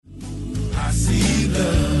see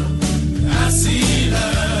love. I see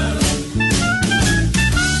love.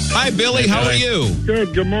 Hi, Billy. How are you?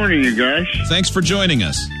 Good. Good morning, you guys. Thanks for joining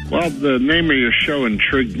us. Well, the name of your show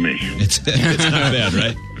intrigued me. It's not bad,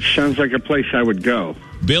 right? Sounds like a place I would go.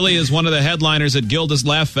 Billy is one of the headliners at Gilda's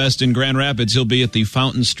LaughFest in Grand Rapids. He'll be at the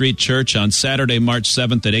Fountain Street Church on Saturday, March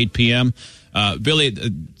 7th at 8 p.m. Billy,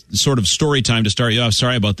 sort of story time to start you off.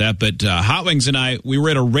 Sorry about that. But Hot Wings and I, we were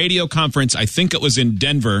at a radio conference. I think it was in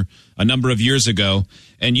Denver a number of years ago.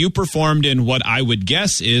 And you performed in what I would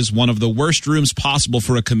guess is one of the worst rooms possible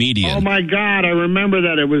for a comedian. Oh, my God. I remember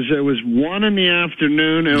that. It was 1 in the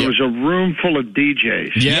afternoon. It was a room full of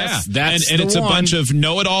DJs. Yes, that's and it's a bunch of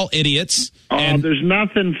know-it-all idiots. Oh, and there's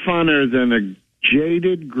nothing funner than a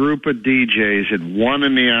jaded group of DJs at 1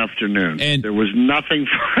 in the afternoon. And there was nothing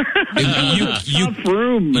tough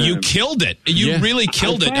room, man. You killed it. You really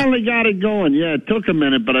killed it. I finally got it going. Yeah, it took a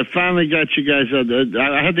minute, but I finally got you guys.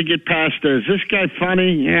 I had to get past is this guy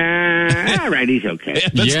funny? Yeah, all right, he's okay.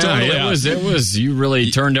 It was. You really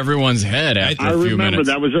turned everyone's head after a few minutes.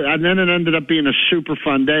 That was, and then it ended up being a super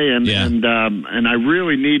fun day, and I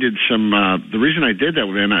really needed some. The reason I did that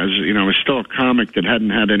with him, I was still a comic that hadn't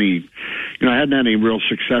had any. I hadn't had any real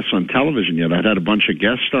success on television yet. I'd had a bunch of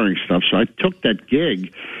guest starring stuff, so I took that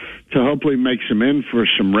gig to hopefully make some in for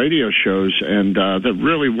some radio shows, and that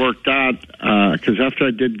really worked out because after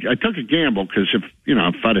I took a gamble because if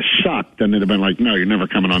I'd have sucked, then it'd have been like, no, you're never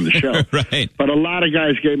coming on the show. Right. But a lot of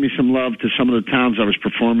guys gave me some love to some of the towns I was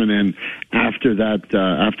performing in after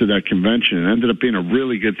that convention. It ended up being a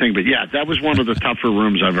really good thing. But yeah, that was one of the tougher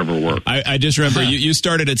rooms I've ever worked. I just remember you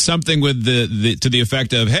started at something with to the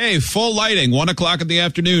effect of, hey, full lighting, 1 o'clock in the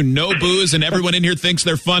afternoon, no booze, and everyone in here thinks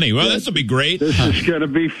they're funny. Well, this will be great. This is going to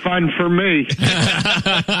be fun for me.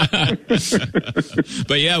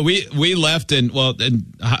 But yeah, we left, and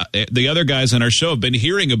the other guys on our show have been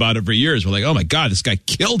hearing about it for years. We're like, oh my God, this guy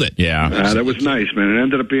killed it. Yeah. That was nice, man. It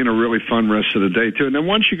ended up being a really fun rest of the day, too. And then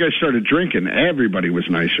once you guys started drinking, everybody was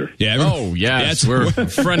nicer. Yeah. Oh, yes. We're a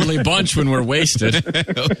friendly bunch when we're wasted.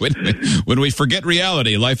 when we forget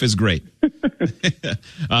reality, life is great.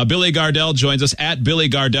 Billy Gardell joins us at Billy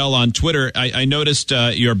Gardell on Twitter. I noticed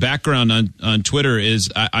your background on Twitter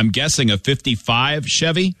is, I'm guessing, a 55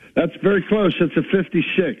 Chevy? That's very close. It's a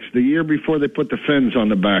 56, the year before they put the fins on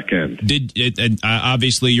the back end.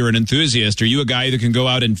 Obviously, you're an enthusiast. Are you a guy that can go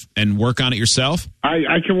out and work on it yourself?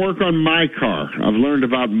 I can work on my car. I've learned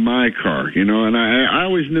about my car, and I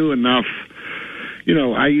always knew enough.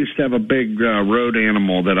 I used to have a big road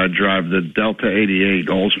animal that I drive, the Delta 88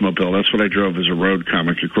 Oldsmobile. That's what I drove as a road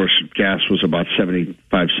comic. Of course, gas was about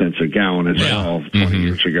 75 cents a gallon as well 20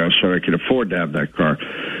 years ago, so I could afford to have that car.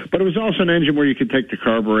 But it was also an engine where you could take the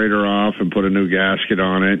carburetor off and put a new gasket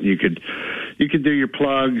on it. You could do your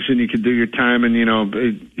plugs and you could do your time, and you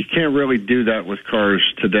can't really do that with cars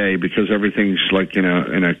today because everything's like in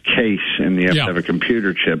a case, and you have to have a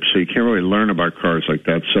computer chip, so you can't really learn about cars like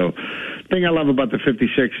that. So the thing I love about the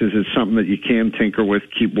 56 is it's something that you can tinker with,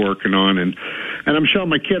 keep working on, and I'm showing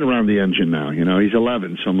my kid around the engine now. He's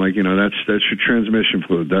 11, so I'm like, that's your transmission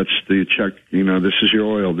fluid, that's the check. This is your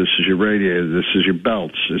oil, this is your radiator, this is your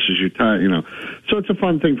belts, this is your tire. So it's a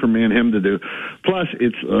fun thing for me and him to do. Plus,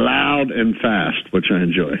 it's loud and fast, which I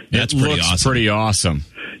enjoy. That's pretty awesome.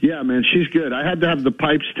 Yeah, man, she's good. I had to have the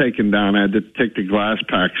pipes taken down. I had to take the glass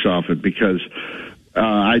packs off it because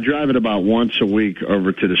I drive it about once a week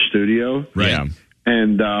over to the studio. Right. Yeah.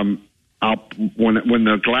 And when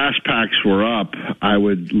the glass packs were up, I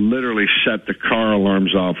would literally set the car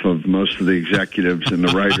alarms off of most of the executives in the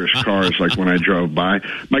writers' cars, like when I drove by.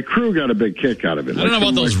 My crew got a big kick out of it. I don't know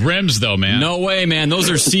about those rims, though, man. No way, man.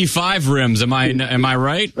 Those are C5 rims. Am I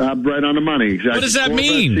right? Right on the money, exactly. What does that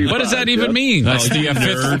mean? C5, what does that even mean? That's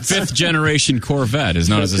the fifth generation Corvette is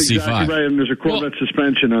known as a C5. Exactly right, and there's a Corvette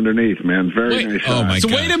suspension underneath, man. Very nice. Oh, my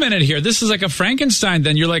God. So wait a minute here. This is like a Frankenstein,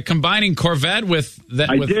 then. You're like combining Corvette with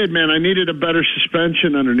that. I did, man. I needed a better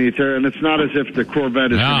suspension underneath there, and it's not as if the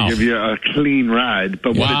Corvette is going to give you a clean ride,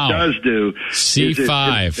 but what it does do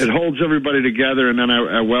C5. is it holds everybody together, and then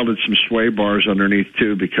I welded some sway bars underneath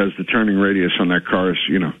too, because the turning radius on that car is,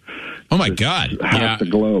 oh my God, half the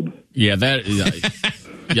globe. Yeah, that.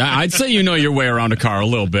 Yeah, I'd say you know your way around a car a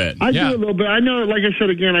little bit. I do a little bit. I know, like I said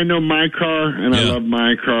again, I know my car, and I love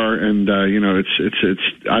my car, and it's.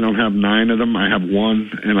 I don't have 9 of them. I have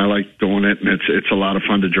 1, and I like doing it, and it's a lot of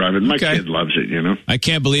fun to drive it. My kid loves it. I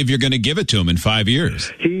can't believe you're going to give it to him in 5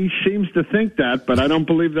 years. He seems to think that, but I don't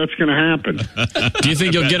believe that's going to happen. Do you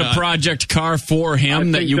think you'll get a project car for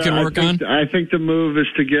him that you can work on? I think the move is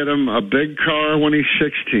to get him a big car when he's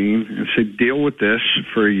 16 and say, deal with this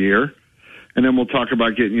for a year. and then we'll talk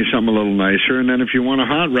about getting you something a little nicer. And then if you want a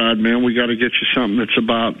hot rod, man, we got to get you something that's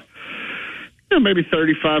about, maybe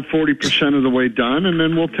 35, 40% of the way done, and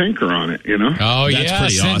then we'll tinker on it, Oh, yeah. That's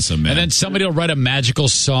pretty awesome, man. And then somebody will write a magical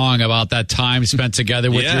song about that time spent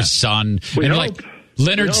together with your son. We and hope.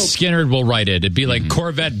 Leonard Skinner will write it. It'd be like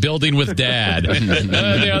Corvette Building with Dad.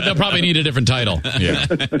 They'll probably need a different title. Yeah.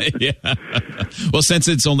 Well, since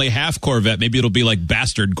it's only half Corvette, maybe it'll be like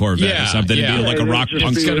Bastard Corvette or something. Yeah. It'd be like a rock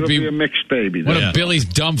punk. It's going to be a mixed baby. One of Billy's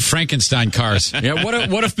dumb Frankenstein cars. Yeah,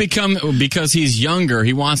 what if because he's younger,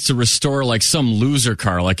 he wants to restore like some loser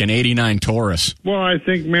car, like an '89 Taurus? Well, I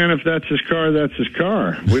think, man, if that's his car, that's his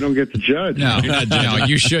car. We don't get to judge. No,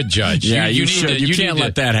 you should judge. Yeah, you should. You can't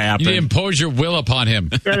let that happen. You need to impose your will upon him.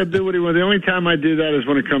 Got to do what he wants. The only time I do that is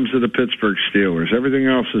when it comes to the Pittsburgh Steelers. Everything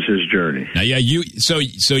else is his journey. Now, so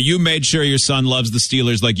you made sure your son loves the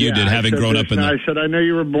Steelers like you did, having grown up in the... I said, I know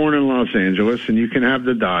you were born in Los Angeles, and you can have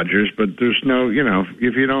the Dodgers, but there's no,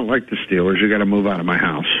 if you don't like the Steelers, you got to move out of my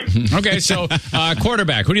house. Okay, so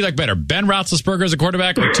quarterback. Who do you like better, Ben Roethlisberger as a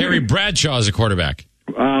quarterback or Terry Bradshaw as a quarterback?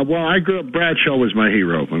 Well, I grew up. Bradshaw was my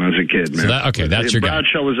hero when I was a kid, man. So that's your guy.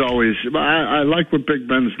 Bradshaw was always. I like what Big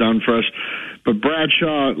Ben's done for us, but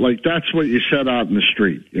Bradshaw, that's what you set out in the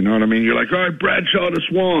street. You know what I mean? You're like, all right, Bradshaw to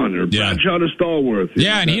Swan or Bradshaw to Stallworth.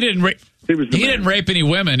 And he didn't. He didn't rape any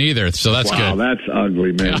women either, so that's good. Wow, that's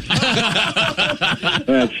ugly, man.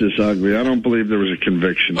 That's just ugly. I don't believe there was a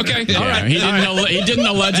conviction. Okay, there. all right. He didn't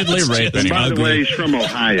allegedly rape anyone. By the way, he's from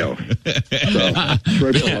Ohio, so it's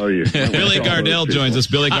right below you. Billy Gardell joins us.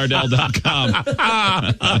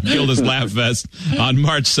 BillyGardell.com. Gilda's Laugh Fest on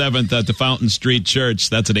March 7th at the Fountain Street Church.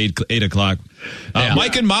 That's at 8 o'clock.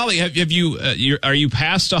 Mike and Molly, have you? Are you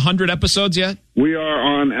past 100 episodes yet? We are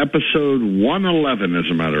on episode 111, as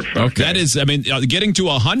a matter of fact. Okay. That is, getting to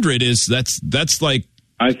 100 that's like.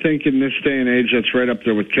 I think in this day and age, that's right up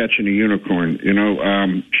there with catching a unicorn.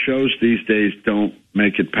 Shows these days don't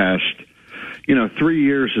make it past. 3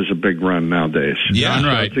 years is a big run nowadays. Yeah,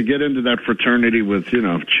 right. So to get into that fraternity with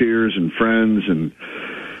Cheers and Friends and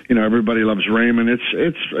everybody loves Raymond.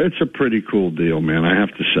 It's a pretty cool deal, man. I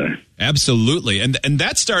have to say. Absolutely, and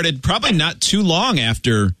that started probably not too long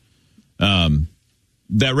after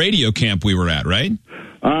that radio camp we were at, right?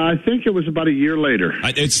 I think it was about a year later.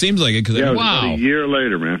 It seems like it. It was about a year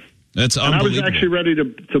later, man. That's unbelievable. And I was actually ready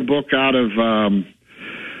to book out of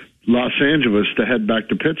Los Angeles to head back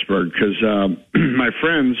to Pittsburgh because my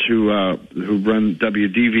friends who run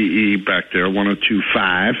WDVE back there,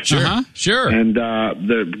 102.5. Sure. And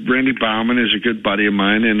the Randy Bauman is a good buddy of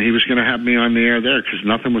mine, and he was going to have me on the air there because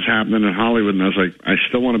nothing was happening in Hollywood. And I was like, I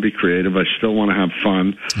still want to be creative. I still want to have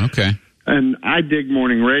fun. Okay. And I dig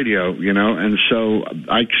morning radio, and so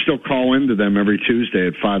I still call into them every Tuesday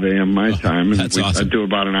at 5 a.m. my time. And that's awesome. I do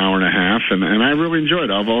about an hour and a half, and I really enjoy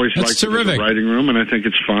it. I've always liked the writing room, and I think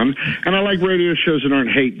it's fun. And I like radio shows that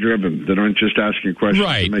aren't hate-driven, that aren't just asking questions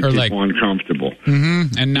to make people uncomfortable.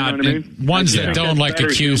 Mm-hmm. And not ones that don't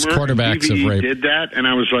accuse quarterbacks of rape. Did that, and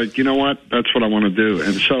I was like, you know what? That's what I want to do.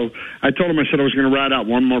 And so I told him, I said I was going to ride out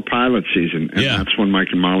one more pilot season, and that's when Mike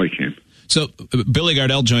and Molly came. So Billy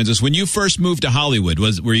Gardell joins us. When you first moved to Hollywood,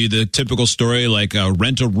 were you the typical story like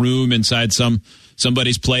rent a room inside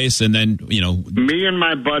somebody's place and then Me and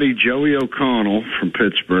my buddy Joey O'Connell from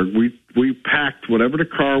Pittsburgh, we packed whatever the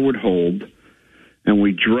car would hold, and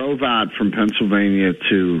we drove out from Pennsylvania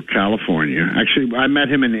to California. Actually, I met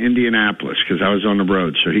him in Indianapolis because I was on the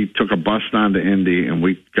road, so he took a bus down to Indy, and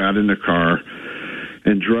we got in the car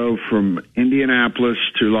and drove from Indianapolis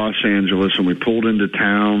to Los Angeles, and we pulled into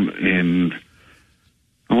town in,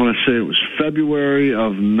 I want to say it was February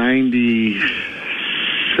of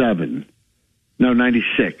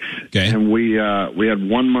 96. Okay. And we had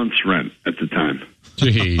 1 month's rent at the time.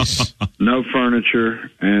 Jeez. No furniture,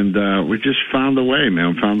 and we just found a way,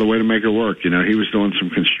 man. Found a way to make it work. He was doing some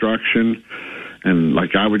construction, and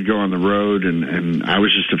I would go on the road, and I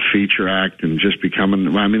was just a feature act and just becoming.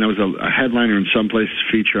 I was a headliner in some places,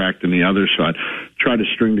 feature act in the other. So I'd try to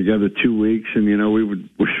string together 2 weeks, and we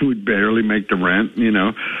would barely make the rent,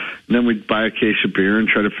 and then we'd buy a case of beer and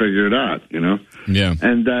try to figure it out, Yeah.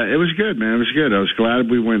 And it was good, man. It was good. I was glad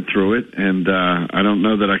we went through it, and I don't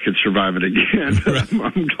know that I could survive it again. But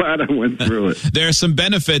I'm glad I went through it. There are some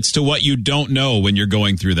benefits to what you don't know when you're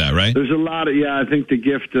going through that, right? There's a lot of, I think the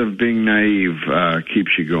gift of being naive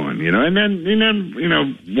keeps you going, and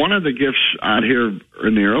then one of the gifts out here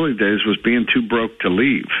in the early days was being too broke to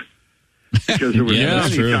leave. Because there were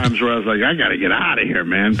many times where I was like, I got to get out of here,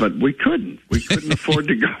 man. But we couldn't. We couldn't afford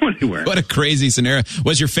to go anywhere. What a crazy scenario.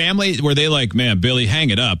 Was your family, were they like, man, Billy, hang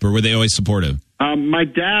it up? Or were they always supportive? My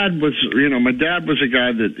dad was a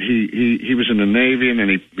guy that he was in the Navy, and then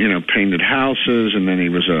he painted houses, and then he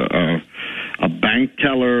was a bank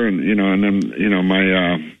teller, and then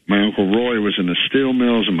my Uncle Roy was in the steel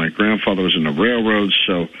mills, and my grandfather was in the railroads.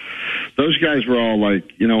 So those guys were all like,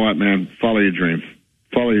 you know what, man, follow your dream.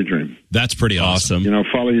 Follow your dream. That's pretty awesome.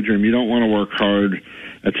 Follow your dream. You don't want to work hard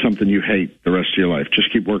at something you hate the rest of your life.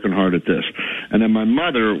 Just keep working hard at this. And then my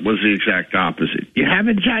mother was the exact opposite. You had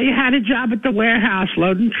a job at the warehouse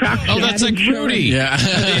loading trucks. Oh, that's like Rudy. Yeah.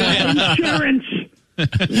 Insurance.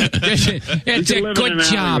 It's a good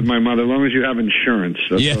job. With my mother, as long as you have insurance.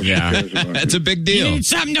 That's all she cares about. That's a big deal. You need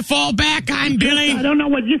something to fall back on, Billy. I don't know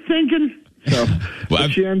what you're thinking. So, but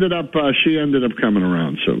she ended up coming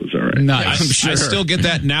around, so it was all right. Nice. I'm sure. I still get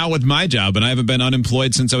that now with my job, and I haven't been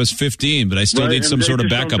unemployed since I was 15, but I still need some sort of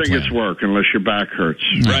backup plan. I don't think it's work unless your back hurts.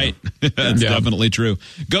 Right. That's definitely true.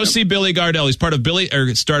 Go see Billy Gardell. He's part of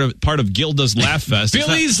part of Gilda's LaughFest.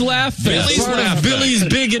 Billy's LaughFest. Billy's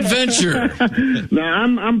big adventure. No,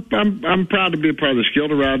 I'm proud to be a part of this.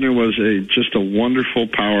 Gilda Radner was just a wonderful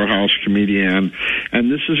powerhouse comedian,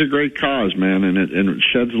 and this is a great cause, man, and it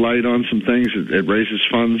sheds light on some things. It raises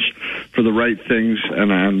funds for the right things,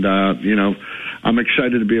 and I'm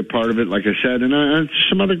excited to be a part of it, like I said. And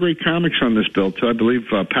some other great comics on this bill, too. I believe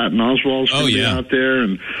Patton Oswalt's going to be out there.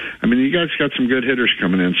 And, you guys got some good hitters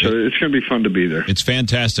coming in, so it's going to be fun to be there. It's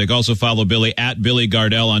fantastic. Also follow Billy at Billy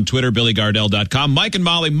Gardell on Twitter, BillyGardell.com. Mike and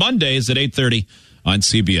Molly, Mondays at 8:30 on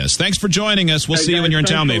CBS. Thanks for joining us. We'll see you when you're in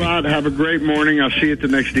town, maybe. Thanks a lot. Have a great morning. I'll see you at the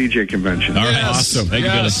next DJ convention. All right. Yes. Awesome. Thank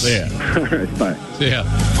you, Billy. See ya. All right, bye. See ya.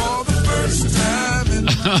 For the first time in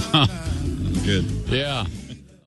Good. Yeah.